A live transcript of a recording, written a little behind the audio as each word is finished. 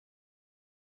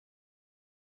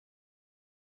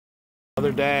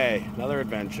Another day, another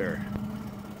adventure.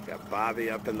 Got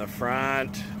Bobby up in the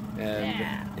front, and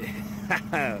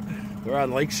yeah. We're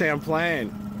on Lake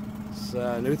Champlain. It's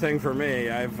a new thing for me.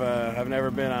 I've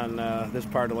never been on this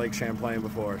part of Lake Champlain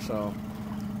before, so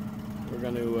we're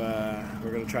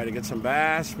gonna try to get some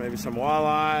bass, maybe some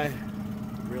walleye,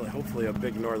 really hopefully a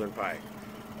big Northern Pike.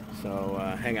 So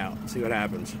hang out, see what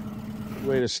happens. Good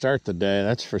way to start the day,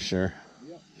 that's for sure.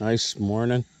 Yep. Nice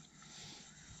morning.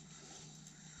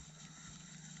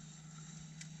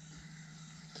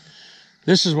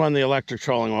 This is when the electric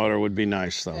trolling motor would be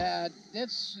nice, though. Yeah,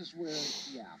 this is where,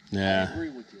 yeah. I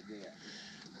agree with you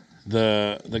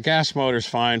there. The gas motor's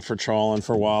fine for trolling,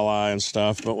 for walleye and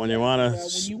stuff, but when you want to...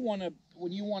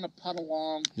 when you want to putt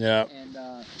along, yeah, and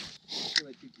so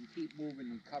that you can keep moving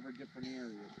and cover different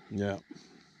areas. Yeah.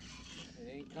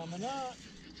 It ain't coming up.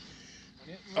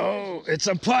 Oh, it's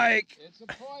a pike. It's a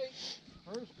pike.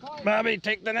 First pike. Bobby,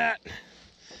 take the net.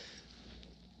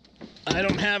 I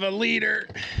don't have a leader.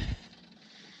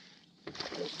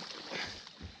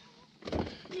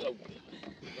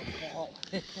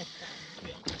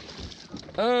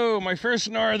 Oh, my first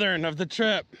northern of the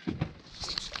trip. All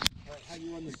right, how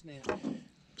you run the snap?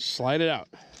 Slide it out.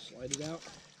 Slide it out.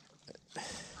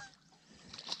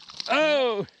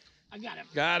 Oh! I got him.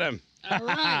 Got him. All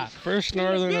right. First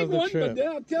northern of the trip. But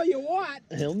I'll tell you what.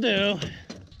 He'll do.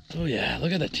 Oh yeah,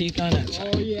 look at the teeth on it.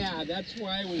 Oh yeah, that's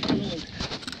why I was really...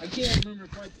 I can't remember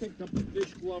if I picked up the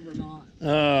fish glove or not.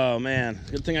 Oh man,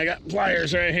 good thing I got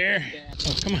pliers right here. Yeah.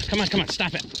 Oh, come on, come on, come on,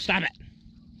 stop it, stop it.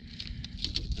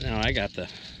 No, I got the...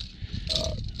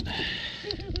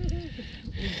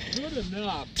 Good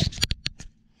enough.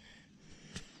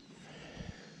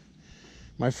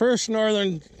 My first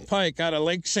northern pike out of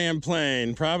Lake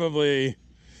Champlain, probably,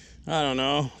 I don't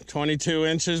know, 22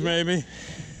 inches maybe.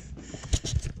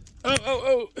 Oh, oh,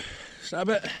 oh, stop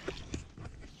it.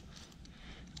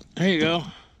 There you go.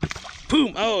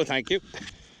 Boom, oh, thank you.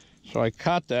 So I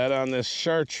caught that on this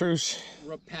chartreuse.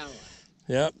 Repeller.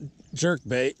 Yep, jerk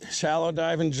bait, shallow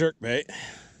diving jerk bait.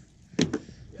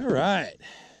 All right,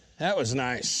 that was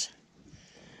nice.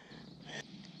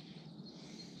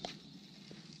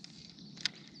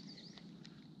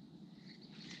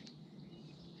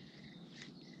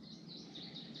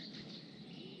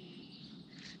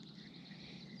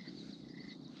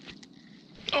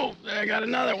 Oh, I got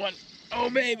another one. Oh,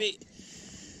 baby.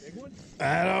 Big one?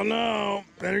 I don't know.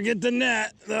 Better get the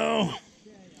net, though.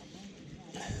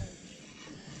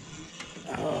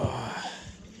 Oh.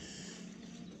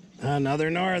 Another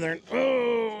northern.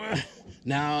 Oh,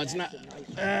 no, it's not.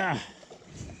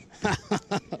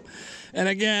 And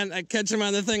again, I catch him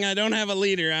on the thing I don't have a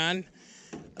leader on.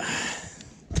 All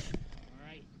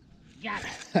right. Got it.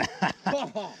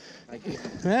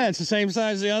 Yeah, it's the same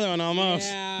size as the other one almost.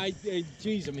 Yeah,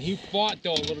 geez, I mean, he fought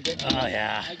though a little bit. Oh,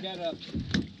 yeah. I gotta,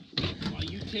 while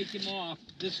you take him off,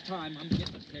 this time I'm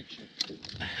getting a picture.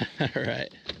 All right.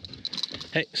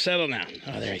 Hey, settle down.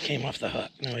 Oh, there, he came off the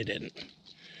hook. No, he didn't.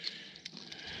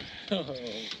 Oh. I love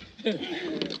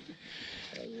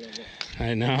it.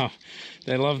 I know.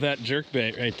 They love that jerk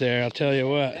bait right there, I'll tell you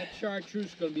what. That chartreuse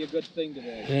is going to be a good thing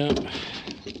today. Yeah.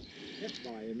 Hit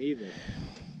by him either.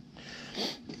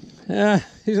 Yeah,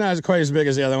 he's not quite as big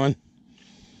as the other one.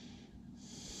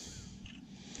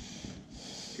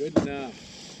 Good enough.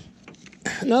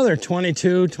 Another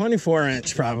 22, 24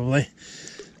 inch probably.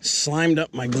 Slimed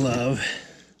up my glove.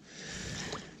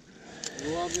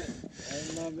 Love it.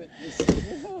 I love it.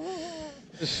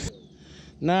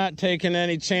 Not taking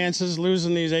any chances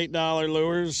losing these $8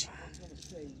 lures. I was going to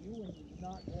say, you were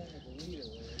not going with a leader.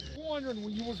 I was wondering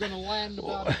when you were going to land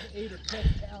about an 8 or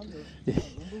 10 pounder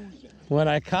losing. When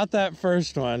I caught that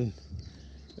first one,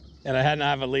 and I hadn't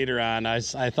have a leader on, I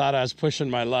thought I was pushing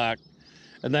my luck.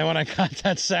 And then when I caught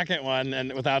that second one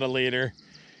and without a leader,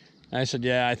 I said,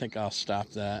 yeah, I think I'll stop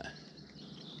that.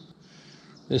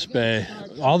 This bay,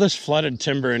 all this flooded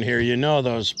timber in here, you know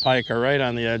those pike are right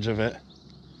on the edge of it.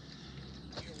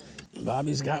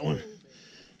 Bobby's got one.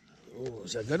 Oh,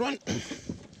 is that a good one?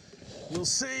 We'll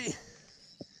see.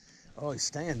 Oh, he's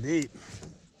staying deep.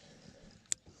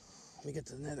 Let me get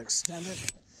the net extended.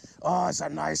 Oh, it's a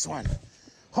nice one.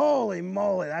 Holy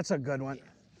moly, that's a good one.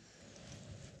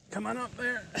 Come on up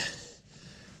there.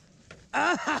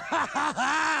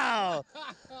 Oh,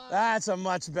 that's a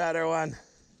much better one.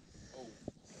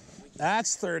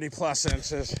 That's 30 plus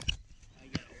inches. I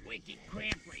got a wicked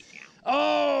cramp right now.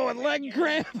 Oh, a leg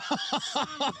cramp.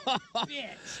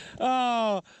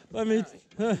 Oh, let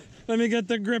me get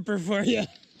the gripper for you.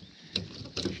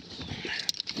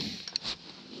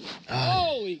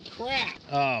 Holy crap!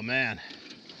 Oh man.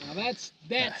 Now that's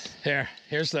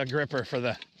here's the gripper for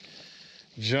the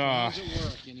jaw. How does it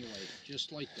work anyway?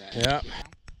 Just like that. Yeah.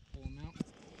 Pull him out.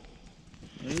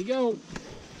 There you go.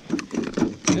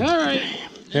 All right.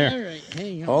 Here. All right.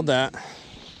 Hang on. Hold that.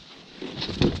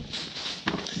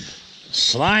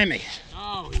 Slimy.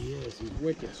 Oh, he is. He's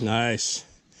wicked. Nice.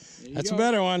 That's go. a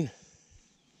better one.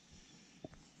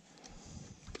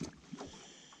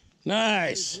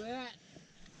 Nice. That?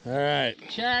 All right.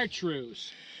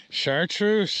 Chartreuse.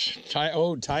 Chartreuse.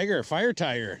 Tiger. Fire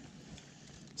tiger.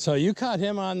 So you caught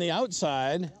him on the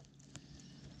outside,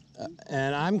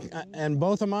 and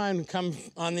both of mine come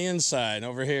on the inside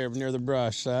over here near the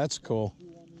brush. So that's cool.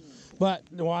 But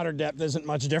the water depth isn't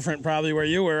much different probably where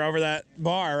you were over that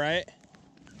bar, right?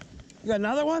 You got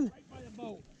another one? Right by the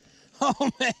boat.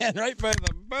 Oh man, right by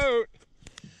the boat.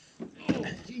 Oh,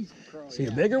 Jesus Christ. See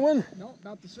a bigger one? No,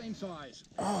 about the same size.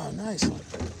 Oh, nice. All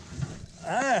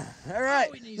right.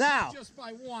 Oh, he's now. just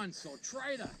by one, so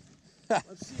try to.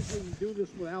 Let's see if we can do this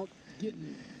without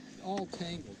getting all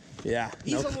tangled. Yeah.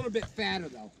 He's a little bit fatter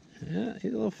though. Yeah,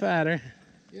 he's a little fatter.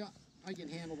 Yeah, I can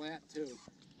handle that too.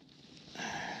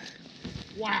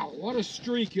 Wow, what a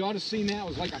streak. You ought to have seen that. It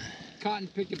was like a cotton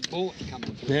picket bullet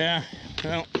coming through. Yeah.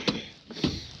 Well,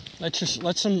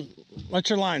 let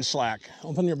your line slack.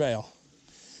 Open your bail.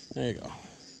 There you go.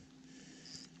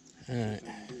 All right.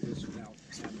 Do this without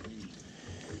having any.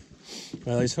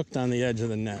 Well, he's hooked on the edge of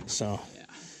the net, so Yeah.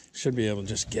 should be able to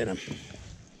just get him.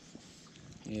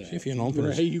 Yeah. See if you can open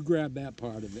it. Hey, you grab that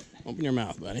part of it. Open your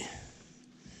mouth, buddy.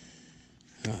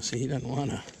 Oh, see, he doesn't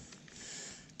want to.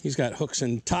 He's got hooks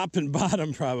in top and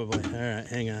bottom, probably. All right,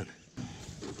 hang on.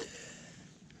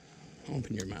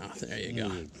 Open your mouth. There you go.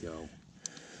 There you go.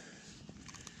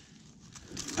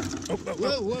 Oh,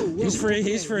 Whoa, whoa, whoa. He's free.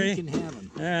 Okay, He's free. You can have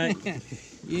him. All right.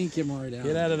 Yank him right out.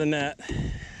 Get out of the net.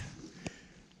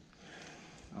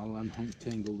 I'll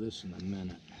untangle this in a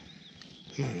minute.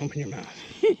 Come on, open your mouth.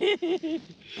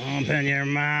 Open your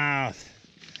mouth.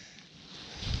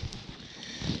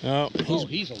 Oh,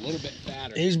 He's a little bit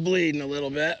fatter. he's bleeding a little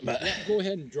bit, but Yeah, go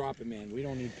ahead and drop him in. We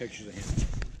don't need pictures of him.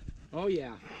 Oh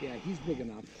yeah, he's big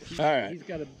enough. all right. He's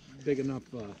got a big enough.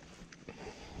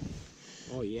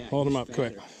 Oh yeah. Hold him he's up fatter.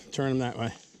 quick. Turn him that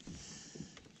way.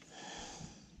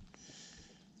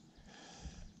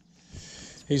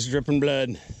 He's dripping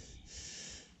blood.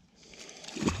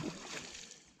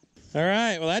 All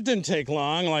right, well that didn't take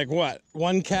long. Like what,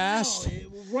 one cast? No,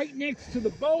 it was right next to the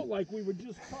boat, like we were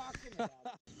just talking about.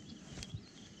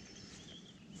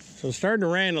 So it's starting to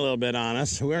rain a little bit on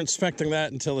us. We weren't expecting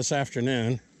that until this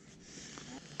afternoon.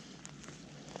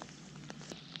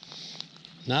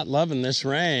 Not loving this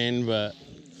rain, but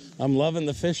I'm loving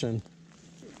the fishing.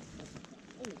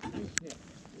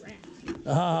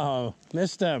 Oh,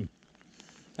 missed him.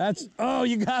 Oh,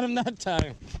 you got him that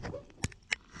time.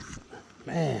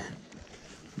 Man.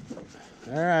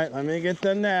 All right, let me get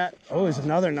the net. Oh, there's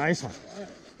another nice one.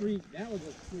 That was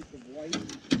a streak of white.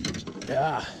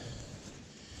 Yeah.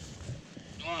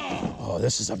 Oh,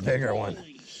 this is a bigger one.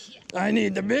 I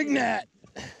need the big net.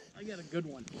 I got a good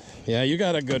one. Yeah, you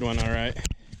got a good one, all right.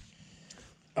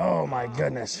 Oh, my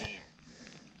goodness.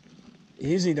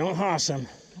 Easy, don't hoss him.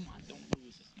 Come on, don't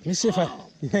lose it. Let me see if I...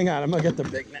 Hang on, I'm going to get the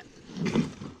big net.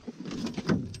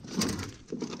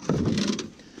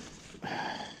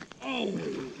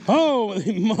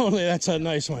 Holy moly, that's a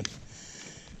nice one.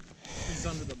 He's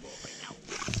under the boat right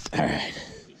now. All right.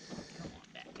 Come on,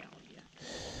 back out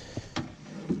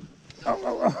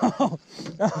here.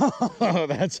 Oh,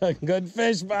 that's a good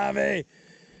fish, Bobby.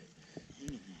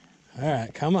 All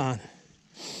right, come on.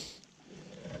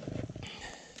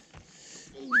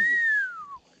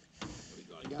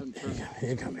 I got him turned. Here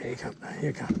you come, here you come, here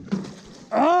you come.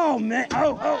 Oh, man.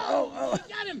 Oh. I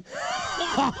got him.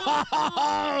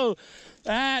 Oh,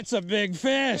 that's a big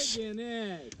fish.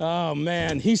 Oh,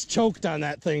 man, he's choked on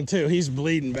that thing, too. He's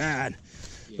bleeding bad.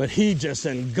 But he just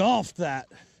engulfed that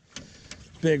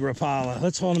big Rapala.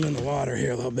 Let's hold him in the water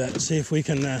here a little bit and see if we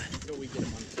can... So we get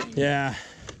him untangled. Yeah.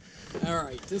 All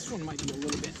right, this one might be a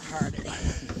little bit harder.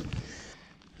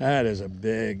 That is a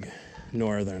big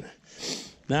northern.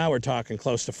 Now we're talking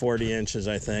close to 40 inches,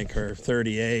 I think, or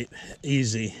 38.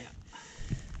 Easy.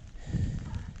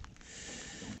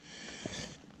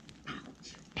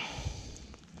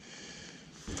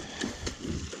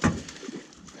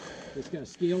 It's got a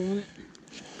scale on it?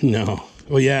 No.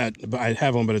 Well, yeah, I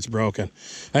have one, but it's broken.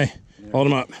 Hey, hold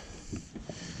him up.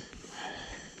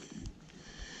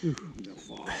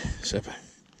 Sip it.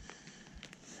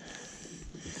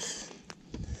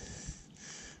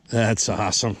 That's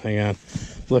awesome. Hang on.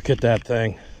 Look at that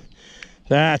thing.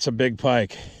 That's a big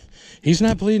pike. He's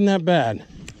not bleeding that bad.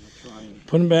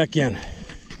 Put him back in.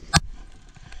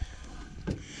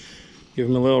 Give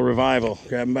him a little revival.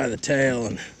 Grab him by the tail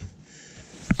and...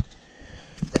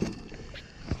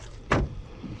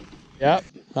 Yep.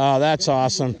 Oh, that's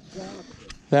awesome.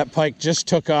 That pike just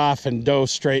took off and dove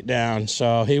straight down,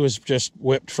 so he was just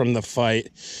whipped from the fight.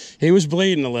 He was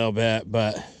bleeding a little bit,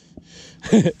 but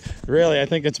really, I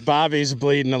think it's Bobby's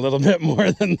bleeding a little bit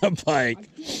more than the pike.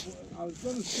 I was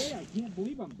going to say, I can't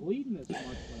believe I'm bleeding this much,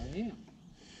 but I am.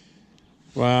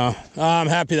 Well, I'm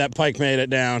happy that pike made it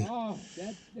down. Oh,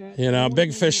 you know,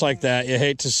 big fish like that, you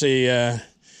hate to see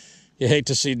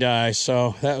die.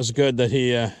 So that was good that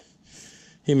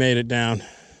he made it down.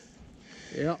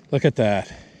 Yeah. Look at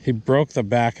that. He broke the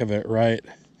back of it right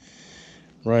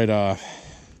off.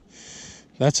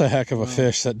 That's a heck of a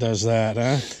fish that does that,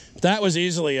 huh? That was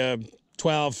easily a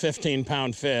 12,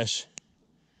 15-pound fish.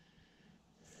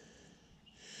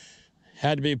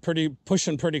 Had to be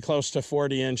pushing pretty close to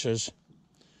 40 inches.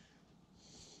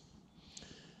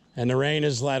 And the rain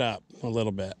has let up a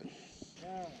little bit.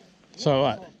 So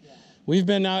what? We've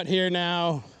been out here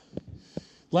now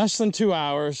less than 2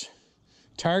 hours,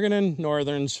 targeting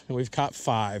northerns, and we've caught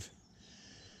 5.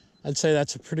 I'd say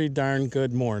that's a pretty darn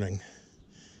good morning.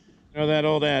 You know that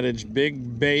old adage,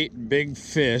 big bait, big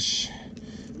fish.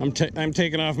 I'm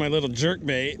taking off my little jerk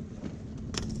bait,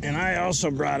 and I also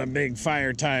brought a big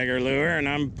fire tiger lure, and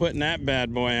I'm putting that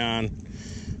bad boy on.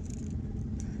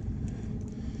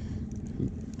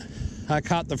 I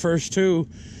caught the first 2.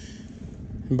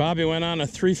 Bobby went on a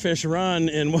 3-fish run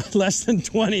in less than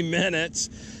 20 minutes.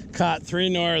 Caught 3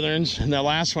 northerns, and the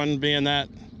last one being that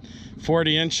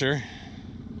 40-incher.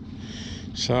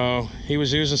 So he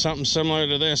was using something similar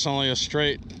to this, only more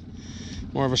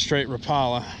of a straight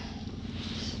Rapala.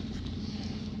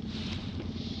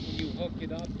 You hook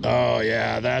it up. Oh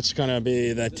yeah, that's gonna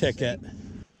be the ticket.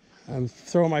 I'm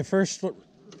throwing my first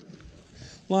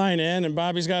line in, and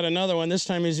Bobby's got another one. This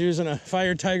time he's using a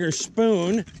Fire Tiger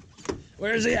spoon.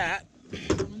 Where's he at?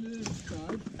 Coming to this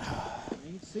side. I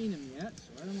ain't seen him yet,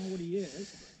 so I don't know what he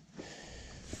is.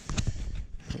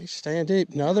 He's staying deep.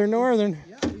 Another northern.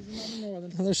 Yeah, he's another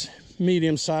northern. Another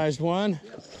medium-sized one.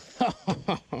 Yep.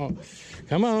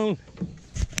 Come on.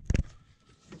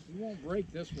 He won't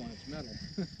break this one. It's metal.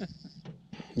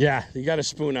 Yeah, you got a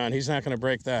spoon on. He's not going to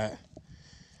break that.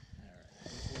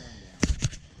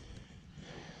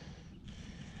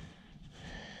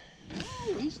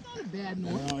 Oh, he's not a bad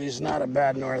northern. No, he's not a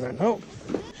bad northern. Oh.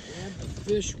 Yeah, the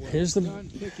fish. Here's the...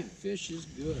 Picking fish is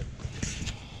good.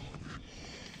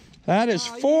 That is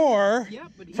 4 yeah,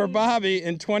 for Bobby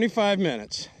in 25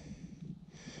 minutes.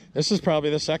 This is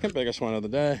probably the second biggest one of the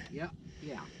day. Yeah,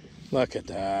 yeah. Look at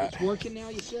that. It's working now,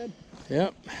 you said?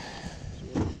 Yep.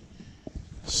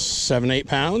 7, 8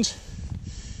 pounds.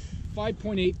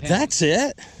 5.8 pounds. That's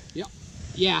it? Yep.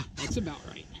 Yeah, that's about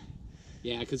right.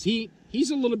 Yeah, because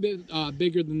he's a little bit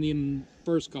bigger than the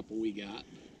first couple we got.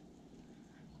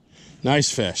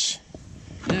 Nice fish.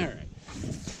 All right.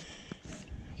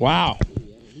 Wow.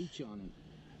 Leech on him.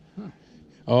 Huh.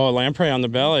 Oh, lamprey on the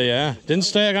belly, yeah. Didn't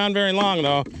stay on very long,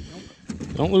 though. Nope.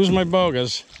 Don't lose my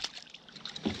bogas.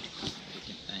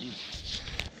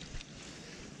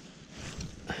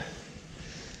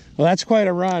 Well, that's quite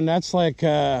a run. That's like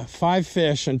 5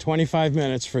 fish in 25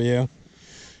 minutes for you.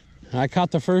 I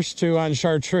caught the first 2 on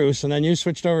chartreuse, and then you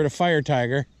switched over to Fire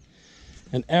Tiger,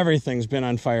 and everything's been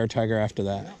on Fire Tiger after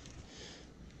that. Yep.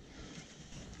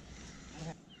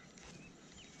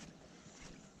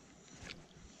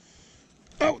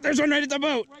 Oh, there's one right at the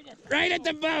boat. Right at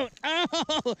the boat.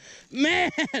 Oh,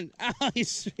 man. Oh,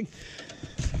 he's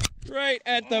right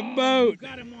at the boat.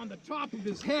 Got him on the top of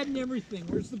his head and everything.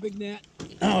 Where's the big net?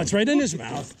 Oh, it's right in his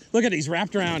mouth. Look at it. He's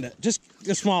wrapped around it. Just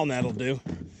a small net will do.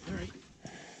 All right.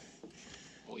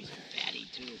 Oh, he's a fatty,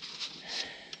 too.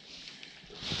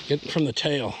 Get from the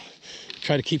tail.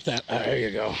 Try to keep that. Oh, there you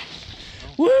go.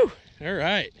 Woo. All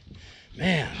right.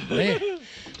 Man,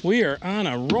 we are on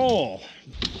a roll.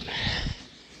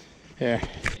 Here. Yeah.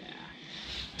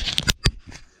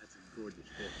 That's a gorgeous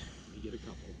fish. Let me get a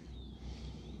couple.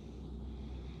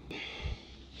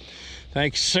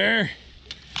 Thanks, sir.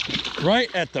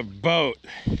 Right at the boat.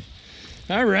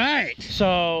 All right.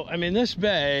 So, I mean, this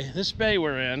bay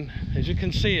we're in, as you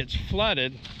can see, it's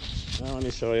flooded. Well, let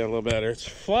me show you a little better. It's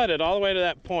flooded all the way to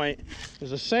that point.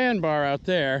 There's a sandbar out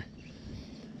there,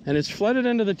 and it's flooded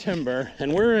into the timber,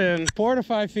 and we're in 4 to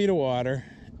 5 feet of water,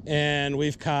 and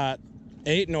we've caught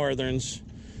 8 northerns,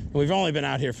 and we've only been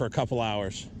out here for a couple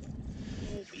hours.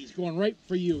 He's going right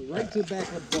for you, right to the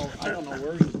back of the boat. I don't know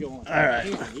where he's going. All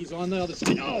right. He's on the other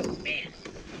side. Oh, man.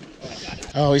 Oh, I got it.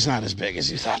 Oh, he's not as big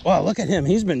as you thought. Well, look at him.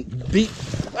 He's been beat.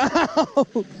 Oh.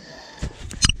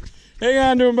 Hang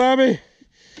on to him, Bobby.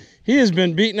 He has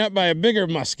been beaten up by a bigger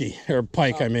muskie, or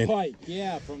pike, I mean. Pike,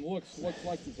 yeah, from looks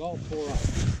like he's all tore up.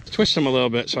 Twist him a little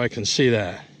bit so I can see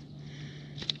that.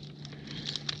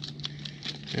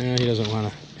 He doesn't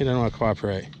want to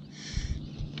cooperate.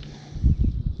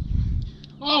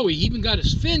 Oh, he even got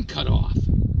his fin cut off.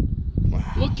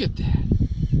 Wow. Look at that.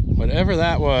 Whatever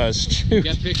that was. You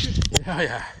got pictures? Yeah,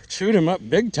 yeah. Chewed him up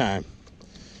big time.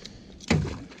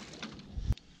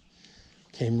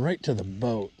 Came right to the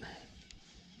boat.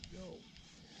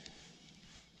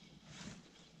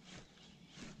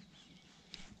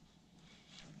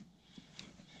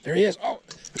 There he is. Oh,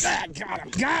 got him.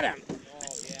 Got him. Oh,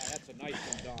 yeah, that's a nice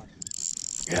one,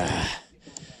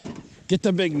 Don. Get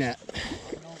the big net.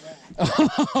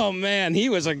 Oh, man, he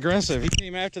was aggressive. He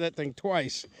came after that thing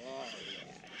twice. Oh,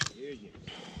 yeah. Here you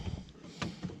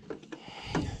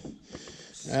go.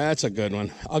 That's a good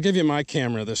one. I'll give you my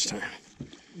camera this time.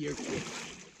 You're good.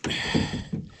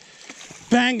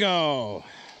 Bango!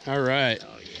 All right.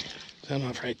 Oh, yeah. Set him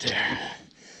up right there.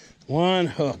 One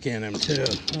hook in him, too.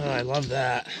 Oh, I love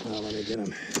that. Oh, let me get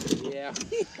him. Yeah.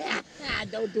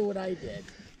 Don't do what I did.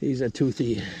 He's a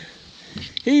toothy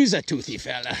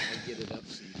fella. I'll get it up,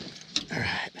 see. All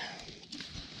right.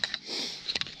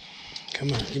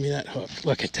 Come on, give me that hook.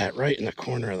 Look at that, right in the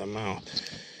corner of the mouth.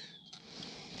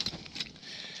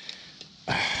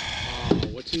 Oh,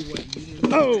 what's he? What you?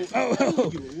 Oh!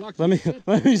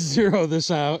 Let me zero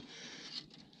this out.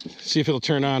 See if it'll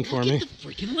turn on for me. The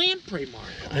freaking lamprey mark.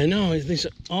 I know.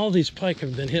 All these pike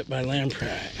have been hit by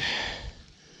lamprey.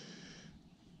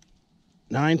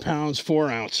 9 pounds, 4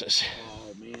 ounces.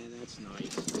 Oh man, that's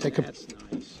nice. That's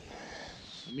nice.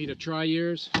 Want me to try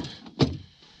yours?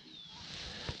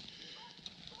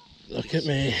 Look at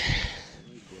me.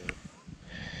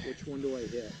 Which one do I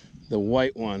hit? The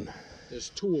white one. There's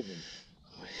 2 of them.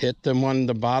 Hit the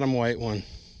bottom white one.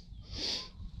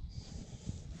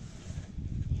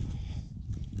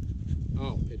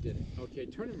 Oh, it didn't. Okay,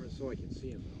 turn him so I can see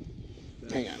him.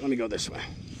 Hang on, let me go this way.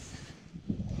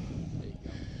 There you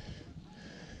go.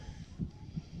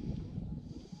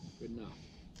 Good enough.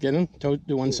 Get him?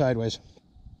 Do one sideways.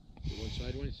 Do one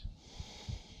sideways.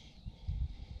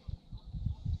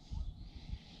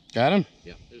 Got him?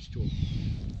 Yeah, there's 2 of them.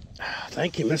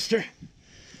 Thank you, mister.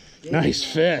 Nice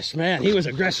fish, man. He was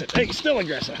aggressive. Hey, still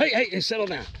aggressive. Hey, settle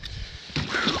down.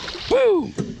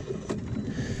 Boom!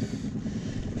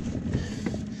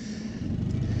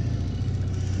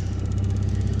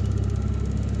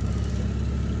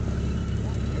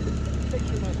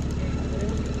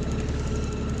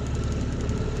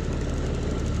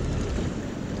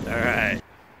 All right.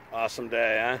 Awesome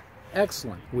day, huh?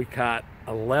 Excellent. We caught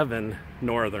 11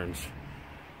 northerns.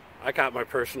 I caught my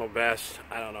personal best.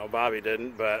 I don't know, Bobby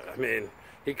didn't, but I mean,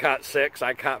 he caught 6,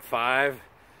 I caught 5,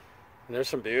 and there's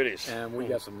some beauties. And we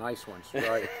got some nice ones,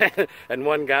 right? And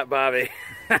one got Bobby.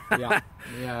 yeah,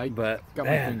 I got my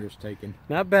fingers taken.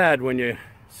 Not bad when you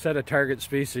set a target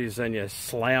species and you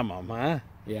slam them, huh?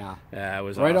 Yeah. Yeah, it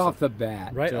was right awesome. off the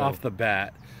bat. Right off the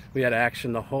bat. We had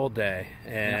action the whole day,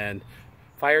 and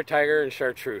fire tiger and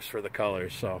chartreuse for the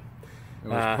colors, so. It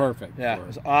was perfect. Yeah, it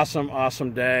was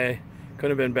awesome day.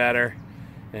 Couldn't have been better.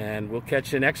 And we'll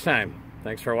catch you next time.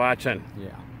 Thanks for watching.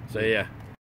 Yeah. See ya.